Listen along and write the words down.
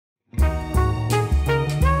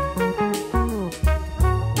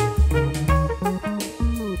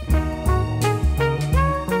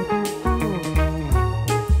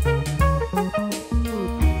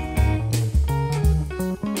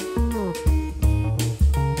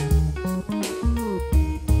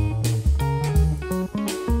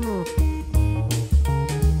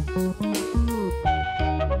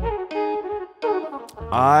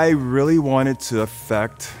I really wanted to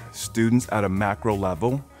affect students at a macro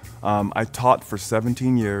level. I taught for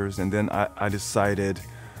 17 years, and then I decided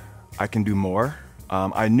I can do more.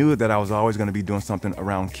 I knew that I was always going to be doing something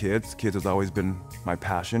around kids. Kids has always been my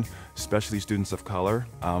passion, especially students of color.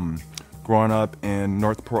 Growing up in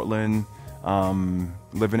North Portland,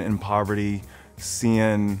 living in poverty,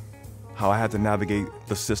 seeing how I had to navigate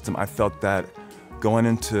the system, I felt that going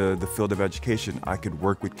into the field of education, I could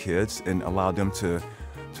work with kids and allow them to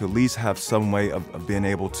at least have some way of being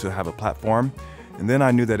able to have a platform. And then I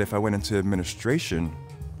knew that if I went into administration,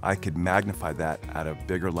 I could magnify that at a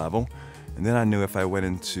bigger level. And then I knew if I went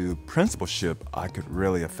into principalship, I could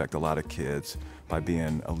really affect a lot of kids by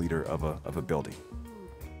being a leader of a building.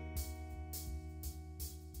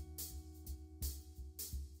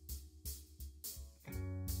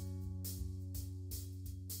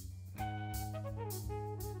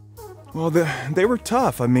 Well, they were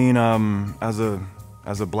tough. I mean,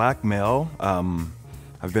 as a black male,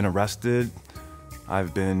 I've been arrested.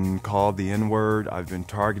 I've been called the N-word. I've been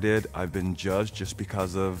targeted. I've been judged just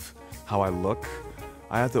because of how I look.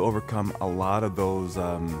 I had to overcome a lot of those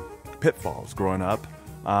pitfalls growing up,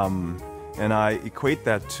 and I equate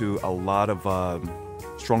that to a lot of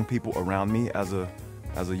strong people around me as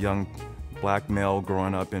a young black male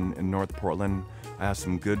growing up in North Portland. I had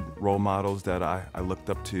some good role models that I looked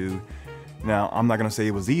up to. Now, I'm not gonna say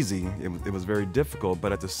it was easy, it was very difficult,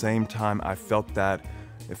 but at the same time, I felt that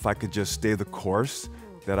if I could just stay the course,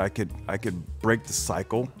 that I could break the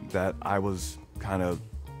cycle that I was kind of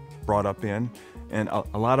brought up in. And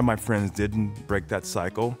a lot of my friends didn't break that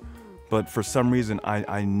cycle, but for some reason,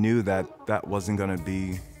 I knew that that wasn't gonna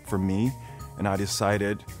be for me, and I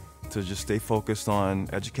decided to just stay focused on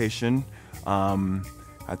education.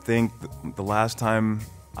 I think the last time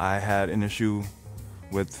I had an issue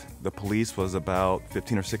with the police was about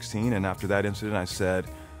 15 or 16, and after that incident I said,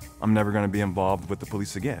 I'm never going to be involved with the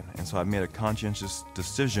police again. And so I made a conscientious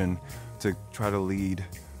decision to try to lead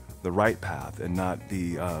the right path and not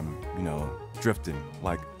be, drifting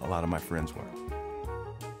like a lot of my friends were.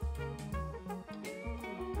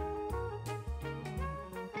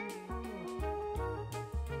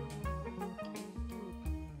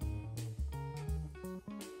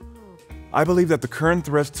 I believe that the current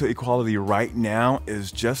threats to equality right now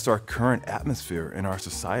is just our current atmosphere in our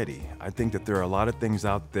society. I think that there are a lot of things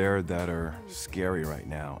out there that are scary right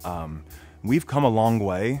now. We've come a long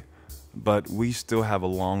way, but we still have a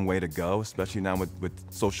long way to go, especially now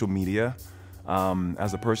with social media.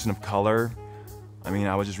 As a person of color, I mean,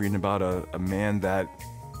 I was just reading about a man that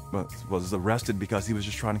was arrested because he was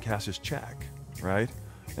just trying to cash his check, right?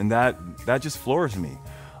 And that just floors me.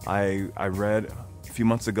 I read a few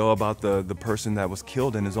months ago about the person that was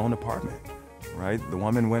killed in his own apartment, right? The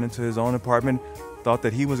woman went into his own apartment, thought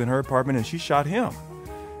that he was in her apartment, and she shot him.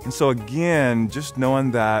 And so again, just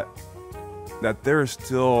knowing that there is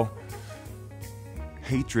still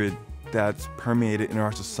hatred that's permeated in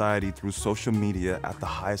our society through social media at the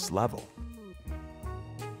highest level.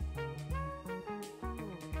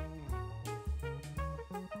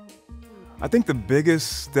 I think the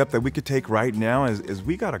biggest step that we could take right now is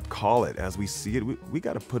we gotta call it as we see it. We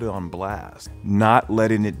gotta put it on blast, not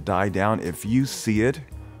letting it die down. If you see it,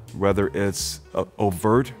 whether it's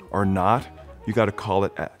overt or not, you gotta call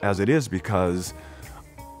it as it is, because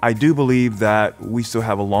I do believe that we still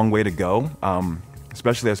have a long way to go,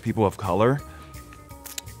 especially as people of color.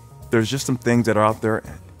 There's just some things that are out there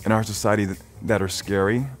in our society that are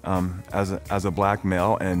scary as a black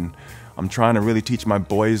male, and I'm trying to really teach my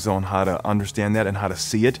boys on how to understand that and how to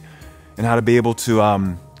see it and how to be able to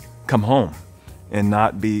come home and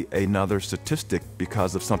not be another statistic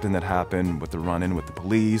because of something that happened with the run-in with the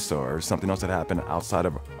police or something else that happened outside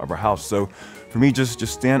of our house. So for me, just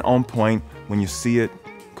stand on point. When you see it,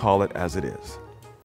 call it as it is.